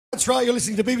That's right, you're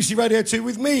listening to BBC Radio 2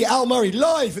 with me, Al Murray,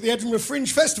 live at the Edinburgh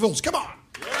Fringe Festivals. Come on!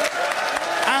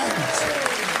 And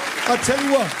I tell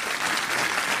you what,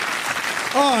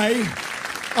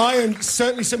 I and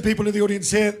certainly some people in the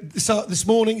audience here this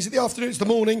morning, is it the afternoon, it's the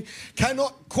morning,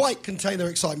 cannot quite contain their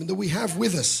excitement that we have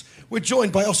with us. We're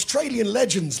joined by Australian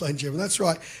legends, ladies and gentlemen, that's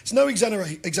right. It's no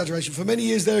exaggeration. For many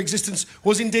years, their existence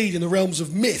was indeed in the realms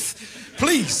of myth.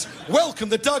 Please welcome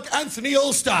the Doug Anthony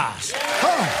All-Stars.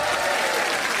 Hi.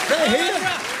 They're here.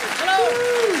 Hello.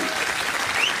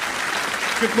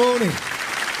 Good morning.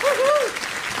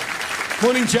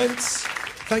 Morning, gents.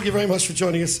 Thank you very much for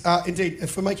joining us, indeed, and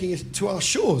for making it to our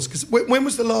shores. Because when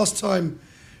was the last time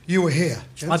you were here,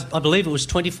 gents? I believe it was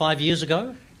 25 years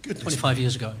ago. Goodness. 25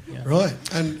 years ago, yeah. Right.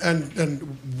 And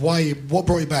why? What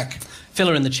brought you back?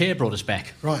 Fella in the chair brought us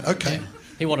back. Right, OK. Yeah.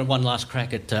 He wanted one last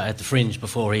crack at the Fringe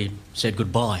before he said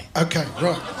goodbye. OK,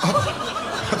 right.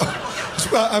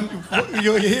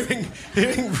 You're hearing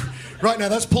right now,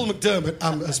 that's Paul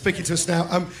McDermott speaking to us now.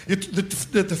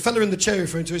 The fella in the chair you're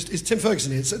referring to is Tim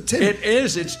Ferguson here. So, Tim. It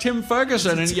is. It's Tim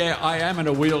Ferguson, and yeah, I am in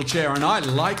a wheelchair, and I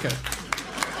like it.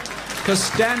 Because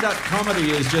stand-up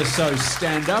comedy is just so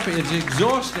stand-up, it's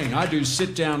exhausting. I do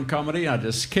sit-down comedy, I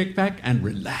just kick back and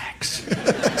relax.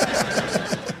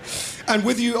 And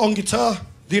with you on guitar,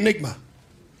 the Enigma.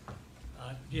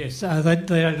 Yes, they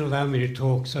don't allow me to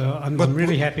talk, so I'm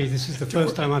really happy. This is the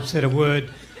first time I've said a word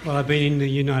while I've been in the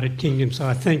United Kingdom, so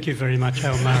I thank you very much,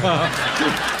 Al Murray.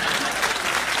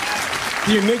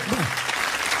 The Enigma.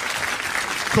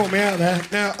 Caught me out there.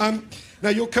 Now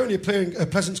you're currently appearing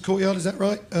at Pleasance Courtyard, is that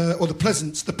right? Or the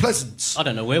Pleasance? The Pleasance. I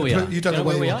don't know where we are. You don't know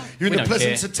where we are? You're in the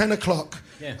Pleasance at 10 o'clock.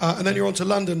 Yeah. And then you're on to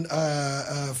London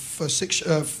for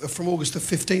from August the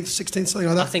 15th, 16th, something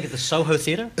like that. I think at the Soho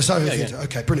Theatre. The Soho Theatre,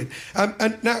 OK, brilliant.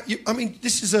 And now,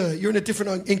 this is you're in a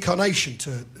different incarnation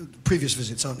to previous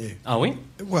visits, aren't you? Are we?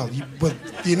 Well, the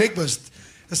Enigma's,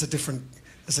 that's a different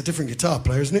guitar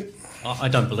player, isn't it? I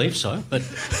don't believe so, but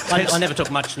I never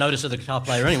took much notice of the guitar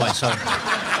player anyway, so...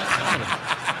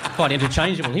 Quite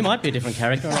interchangeable. He might be a different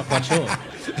character, I'm not quite sure.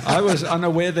 I was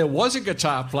unaware there was a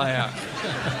guitar player.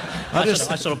 I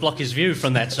sort of block his view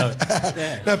from that, so...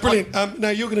 Yeah. No, brilliant. Now,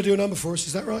 you're going to do a number for us,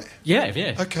 is that right?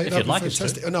 Yeah. OK, if you'd like us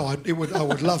fantastic. to. No, I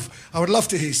would love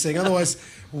to hear you sing, otherwise,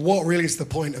 what really is the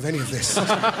point of any of this? What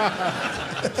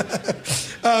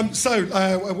are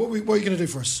you going to do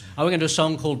for us? We're going to do a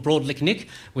song called Broadlick Nick,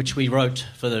 which we wrote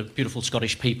for the beautiful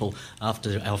Scottish people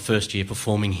after our first year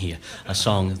performing here. A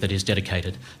song that is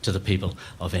dedicated to the people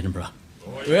of Edinburgh.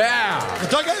 Yeah! The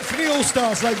Doug Anthony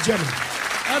All-Stars, ladies and gentlemen.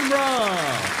 Edinburgh!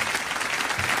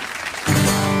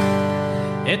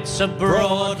 It's a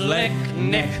Broadlick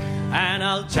Nick, and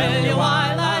I'll tell you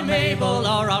while I'm able,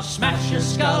 or I'll smash your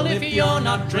skull if you're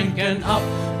not drinking up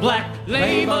Black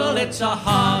Label. It's a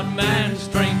hard man's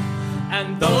drink,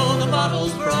 and though the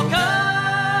bottle's broken,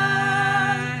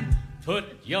 put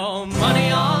your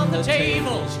money on the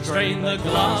table, strain the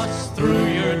glass through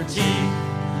your teeth.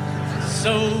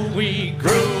 So we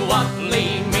grew up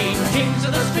lean, mean kings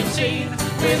of the street scene,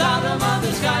 without a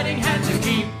mother's guiding hand to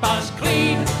keep us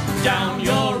clean. Down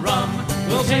your rum,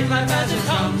 we'll take life as it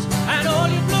comes, and all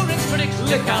you blue ring critics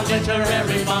lick our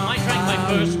literary bum. I drank my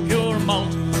first pure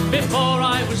malt before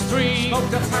I was 3.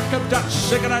 Smoked a pack of Dutch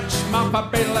cigarettes, mop a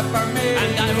bill for me.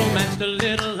 And I romanced a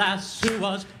little lass who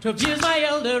was 12 years my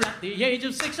elder. At the age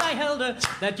of 6 I held her.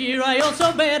 That year I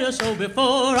also bred her. So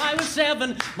before I was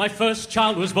 7, my first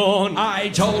child was born. I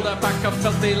told a pack of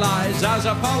filthy lies as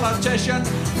a politician,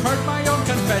 heard my own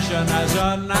confession as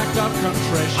an act of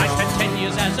contrition. I spent 10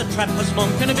 years as a trapper's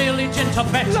monk in a village in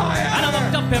Tibet. Liar! And I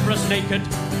walked up Everest naked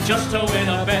just to win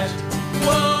a bet.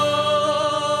 Whoa!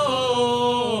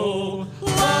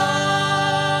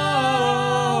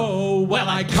 Well,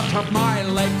 I cut up my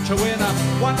leg to win a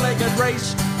one-legged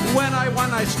race. When I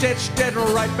won, I stitched it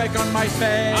right back on my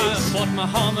face. I fought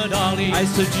Muhammad Ali. I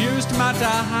seduced Mata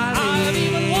Hari. I've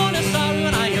even worn a sari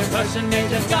when I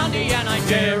impersonated Gandhi. And I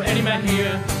dare any man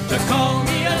here to call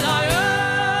me a liar.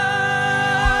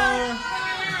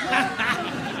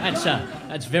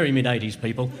 That's very mid-80s,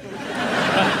 people.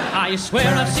 I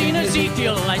swear I've seen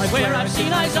Ezekiel, I swear I've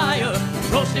seen Isaiah,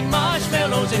 roasting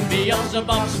marshmallows in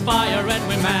Beelzebub's fire. And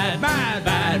we're mad, mad,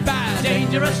 bad, bad,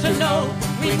 dangerous to know.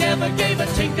 We never gave a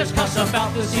tinker's cuss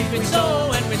about the secret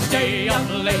soul. And we stay up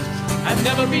late and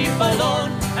never be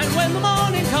forlorn. And when the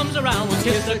morning comes around, we'll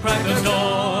kiss the crack of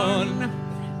dawn.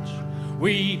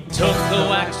 We took the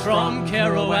wax from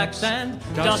Kerouac's and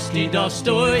Dusty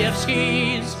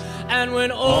Dostoevsky's. And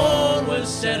when all was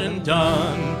said and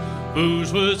done,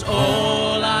 booze was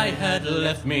all I had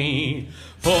left me.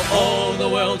 For all the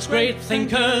world's great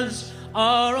thinkers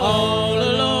are all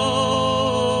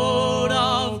alone.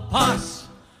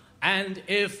 And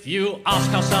if you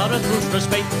ask how Zarathustra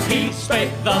spake, he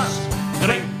spake thus.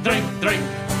 Drink, drink, drink,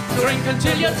 drink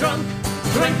until you're drunk.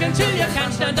 Drink until you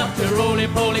can't stand up to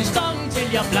roly-poly stung, till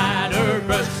your bladder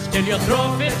bursts, till your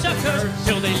throat fits a curse,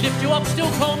 till they lift you up still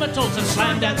comatose and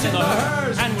slam dance in the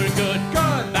hearse. And we're good,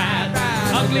 bad,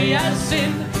 ugly as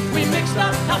sin. We mixed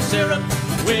up cough syrup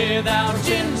with our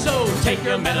gin, so take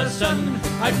your medicine.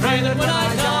 I pray that when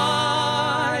I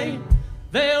die,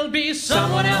 there'll be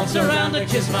someone else around to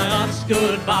kiss my ass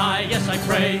goodbye. Yes, I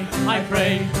pray, I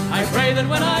pray, I pray that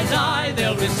when I die,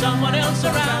 there'll be someone else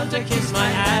around to kiss my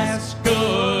ass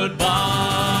goodbye.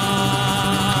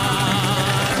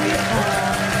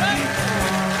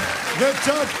 The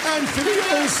Doug Anthony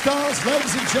All-Stars,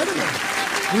 ladies and gentlemen.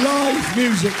 Live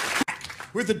music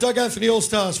with the Doug Anthony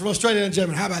All-Stars from Australia and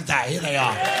Germany. How about that? Here they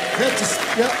are.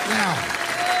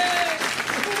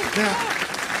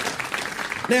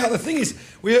 Now, the thing is,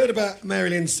 we heard about Mary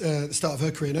Lynn's the start of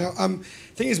her career. Now,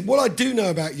 thing is, what I do know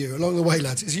about you along the way,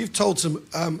 lads, is you've told some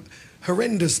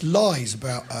horrendous lies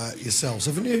about yourselves,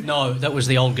 haven't you? No, that was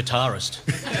the old guitarist.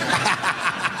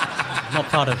 Not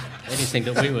part of anything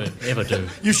that we would ever do.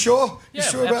 You sure? Yeah, you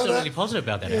sure about absolutely that? positive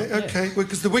about that. Yeah, okay, well,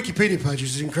 because the Wikipedia page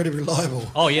is incredibly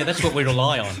reliable. Oh, yeah, that's what we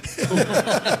rely on.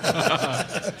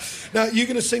 Now, you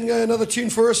going to sing another tune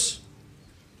for us?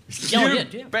 Yeah.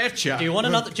 Betcha. Do you want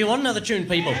another tune,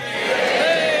 people?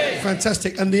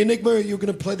 Fantastic. And the Enigma, you're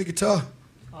going to play the guitar?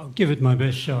 I'll give it my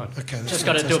best shot. Okay, that's Just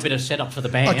got to do a bit of setup for the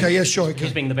band. Okay, yeah, sure. Okay.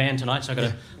 He's being the band tonight, so I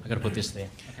got to put this there.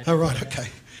 Okay. Oh, right, okay.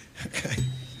 Okay.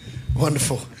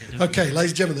 Wonderful. Okay,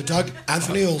 ladies and gentlemen, the Doug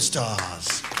Anthony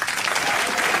All-Stars.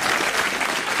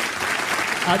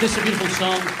 This is a beautiful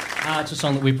song. It's a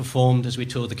song that we performed as we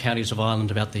toured the counties of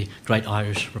Ireland about the great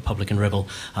Irish Republican rebel,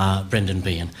 Brendan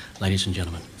Behan. Ladies and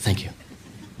gentlemen, thank you.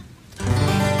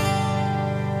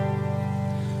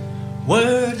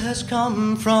 Word has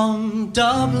come from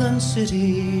Dublin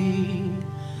City.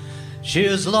 She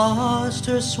has lost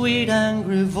her sweet,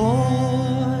 angry voice.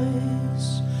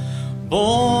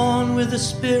 Born with a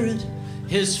spirit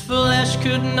his flesh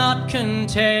could not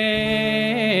contain.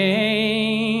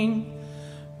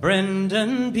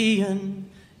 Brendan Behan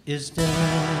is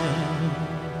dead.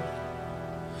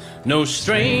 No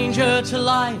stranger to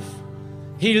life,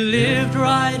 he lived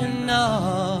right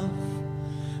enough.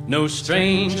 No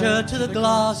stranger to the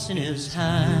glass in his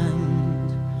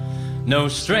hand. No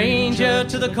stranger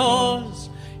to the cause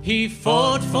he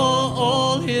fought for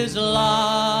all his life.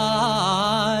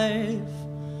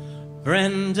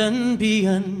 Brendan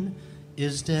Behan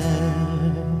is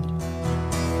dead.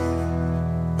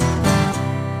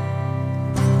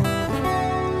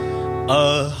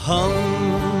 A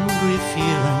hungry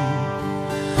feeling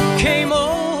came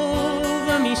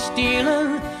over me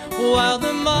stealing while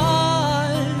the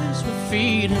mice were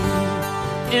feeding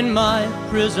in my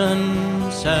prison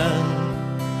cell.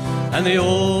 And the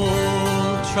old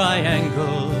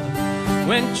triangle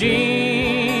went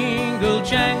jingle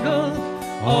jangle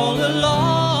all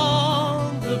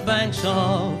along the banks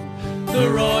of the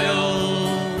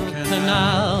Royal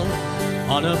Canal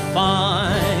on a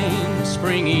fine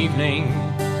spring evening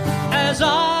as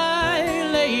I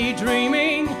lay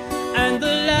dreaming and the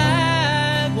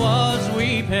lad was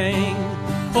weeping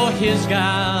for his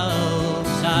gal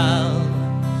Sal.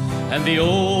 And the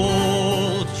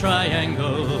old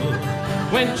triangle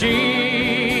went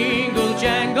jingle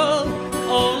jangle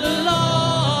all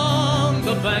along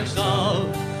the banks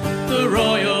of the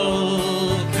Royal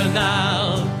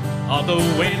Canal. Oh, the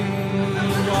wind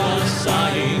was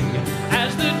sighing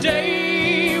as the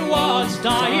day was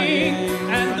dying,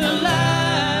 and the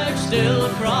lad still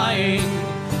crying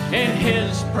in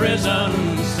his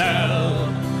prison cell.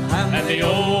 And the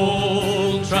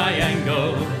old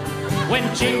triangle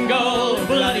went jingle,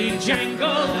 bloody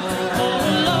jangle, all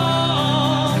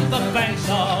along the banks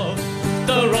of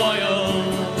the Royal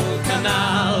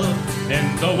Canal.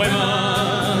 In the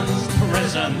women's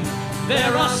prison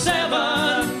there are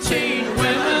 17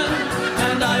 women,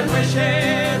 and I wish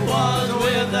it was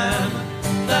with them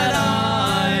that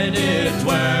I did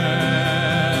dwell.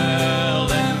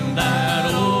 And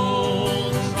that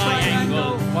old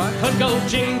triangle could go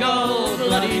jingle,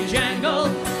 bloody jangle,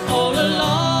 all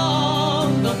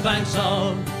along the banks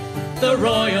of the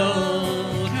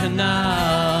Royal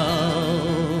Canal.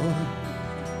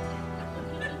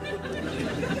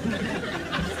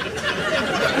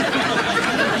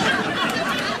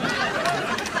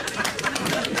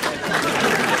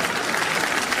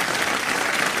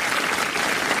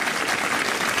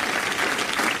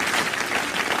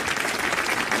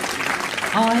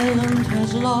 Ireland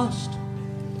has lost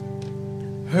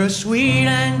her sweet,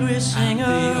 angry singer.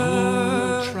 The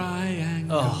old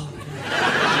triangle. Oh.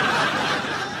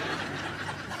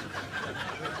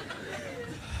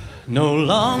 No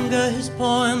longer his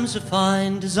poems of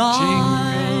fine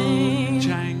design. Jingle,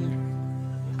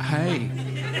 jang. Hey.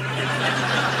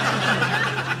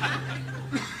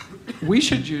 We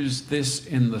should use this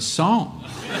in the song.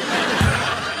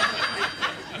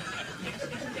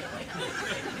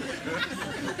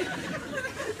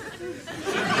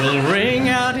 Will ring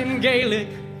out in Gaelic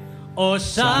or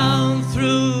sound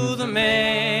through the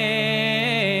main.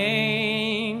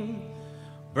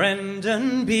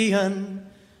 Brendan Behan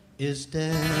is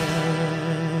dead.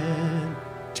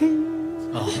 Ting.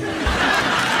 Oh.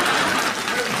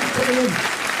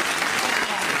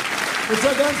 The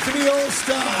Doug Anthony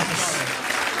All-Stars.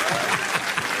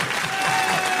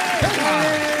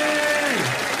 Hey!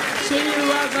 See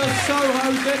you at the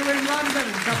Soho Theatre in London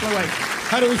in a couple of weeks.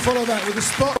 How do we follow that with a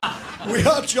spot? We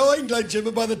are joined, ladies and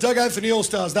gentlemen, by the Doug Anthony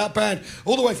All-Stars, that band,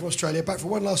 all the way from Australia. Back for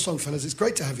one last song, fellas. It's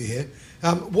great to have you here.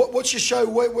 What's your show?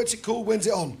 What's it called? When's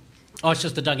it on? Oh, it's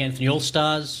just the Doug Anthony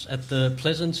All-Stars at the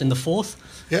Pleasance in the 4th.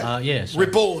 Yeah? Yeah. So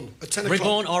Reborn, at 10 o'clock.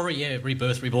 Reborn, or yeah,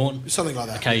 Rebirth, Reborn. Something like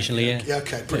that. Occasionally, yeah. Yeah,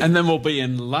 okay. Brilliant. And then we'll be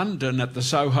in London at the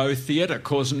Soho Theatre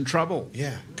causing trouble.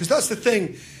 Yeah, because that's the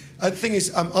thing. The thing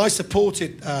is, I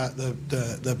supported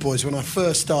the boys when I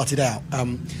first started out.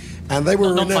 And they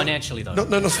were not financially, though. No,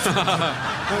 that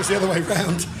was the other way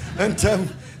round. And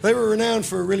they were renowned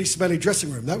for a really smelly dressing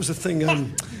room. That was the thing,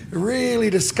 really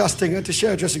disgusting. I had to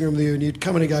share a dressing room with you, and you'd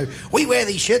come in and go, "We wear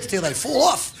these shirts till they fall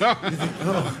off." You think,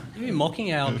 oh. You're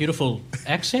mocking our beautiful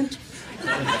accent.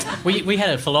 We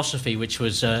had a philosophy which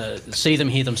was see them,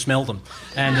 hear them, smell them,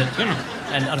 and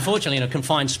unfortunately in a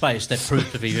confined space that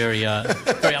proved to be very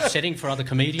upsetting for other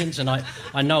comedians. And I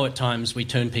know at times we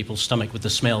turn people's stomach with the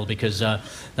smell because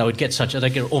they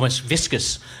get almost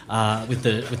viscous with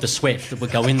the sweat that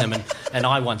would go in them. And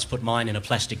I once put mine in a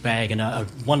plastic bag, and a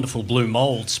wonderful blue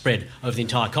mould spread over the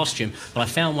entire costume. But I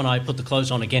found when I put the clothes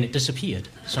on again, it disappeared.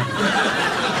 So.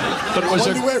 But it was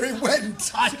I wonder where it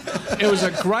went. It was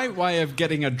a great way of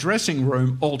getting a dressing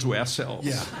room all to ourselves.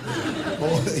 Yeah.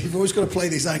 Well, you've always got to play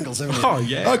these angles, haven't you? Oh,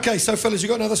 yeah. Okay, so, fellas, you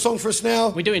got another song for us now?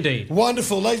 We do indeed.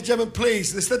 Wonderful. Ladies and gentlemen,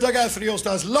 please, this is the Doug Anthony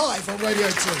All-Stars live on Radio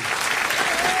 2.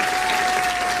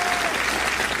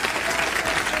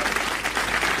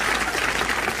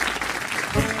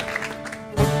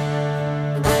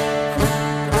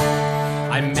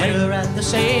 The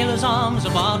Sailor's Arms, a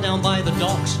bar down by the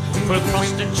docks, full of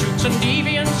prostitutes and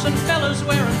deviants and fellas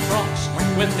wearing frocks,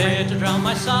 with there to drown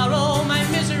my sorrow, my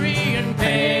misery and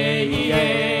pain,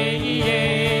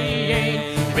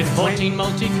 with 14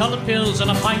 multicoloured pills and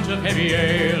a pint of heavy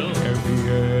ale.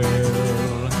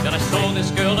 Then I saw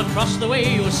this girl across the way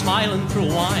who was smiling through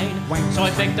wine. So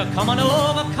I begged her, come on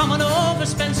over,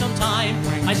 spend some time.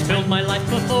 I spilled my life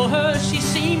before her, she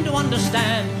seemed to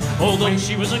understand. Although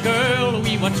she was a girl,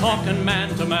 we were talking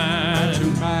man to man.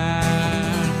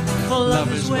 For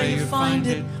love is where you find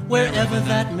it, wherever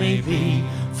that may be.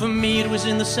 For me it was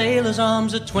in the Sailor's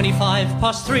Arms at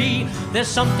 3:25. There's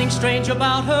something strange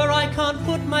about her I can't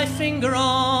put my finger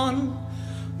on.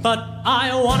 But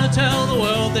I want to tell the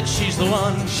world that she's the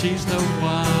one. She's the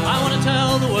one. I want to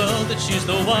tell the world that she's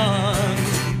the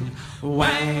one.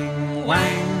 Wang,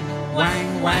 wang,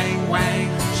 wang, wang, wang.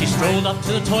 She strolled up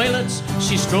to the toilets,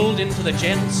 she strolled into the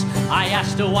gents. I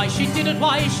asked her why she did it,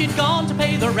 why she'd gone to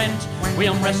pay the rent. We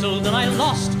wrestled and I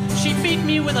lost, she beat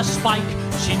me with a spike.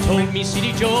 She told me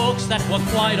silly jokes that were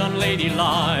quite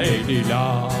unladylike.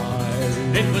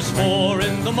 It was 4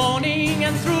 in the morning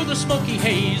and through the smoky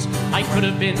haze I could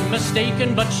have been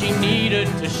mistaken, but she needed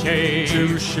to shave.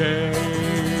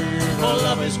 For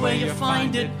love is where you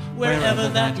find it, wherever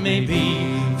that may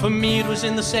be. For me it was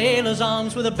in the Sailor's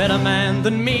Arms with a better man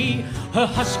than me. Her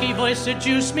husky voice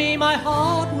seduced me, my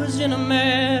heart was in a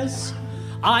mess.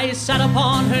 I sat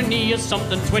upon her knee as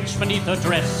something twitched beneath her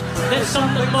dress. There's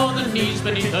something more than knees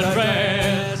beneath her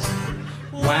dress.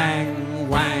 Wang,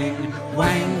 wang,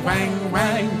 wang, wang,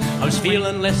 wang. I was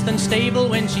feeling less than stable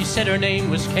when she said her name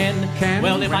was Ken.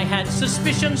 Well, if I had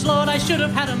suspicions, Lord, I should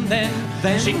have had them then.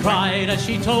 She cried as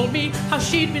she told me how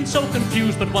she'd been so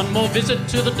confused. But one more visit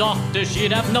to the doctor,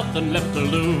 she'd have nothing left to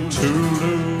lose.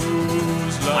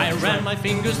 I ran my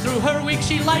fingers through her wig,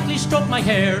 she lightly stroked my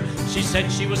hair. She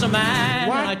said she was a man,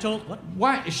 What? and I told... What?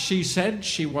 What? She said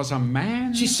she was a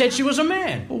man? She said she was a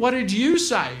man. Well, what did you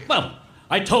say? Well,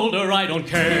 I told her I don't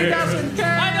care. He doesn't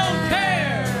care. I don't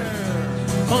care.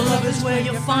 For love is where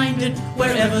you find it,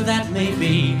 wherever that may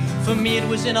be. For me it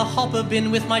was in a hopper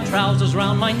bin with my trousers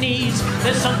round my knees.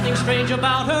 There's something strange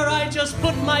about her I just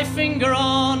put my finger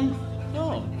on.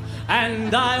 Oh.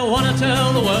 And I want to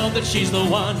tell the world that she's the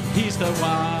one. He's the one.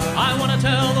 I want to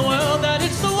tell the world that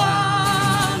it's the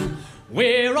one.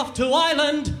 We're off to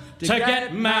Ireland to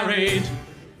get married.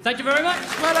 Thank you very much.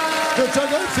 Good to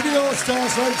go to the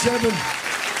All-Stars, ladies and gentlemen.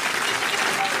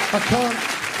 I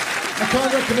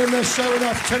can't recommend their show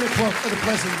enough. 10 o'clock at the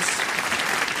Pleasance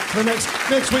for the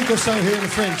next week or so here in the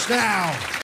Fringe. Now.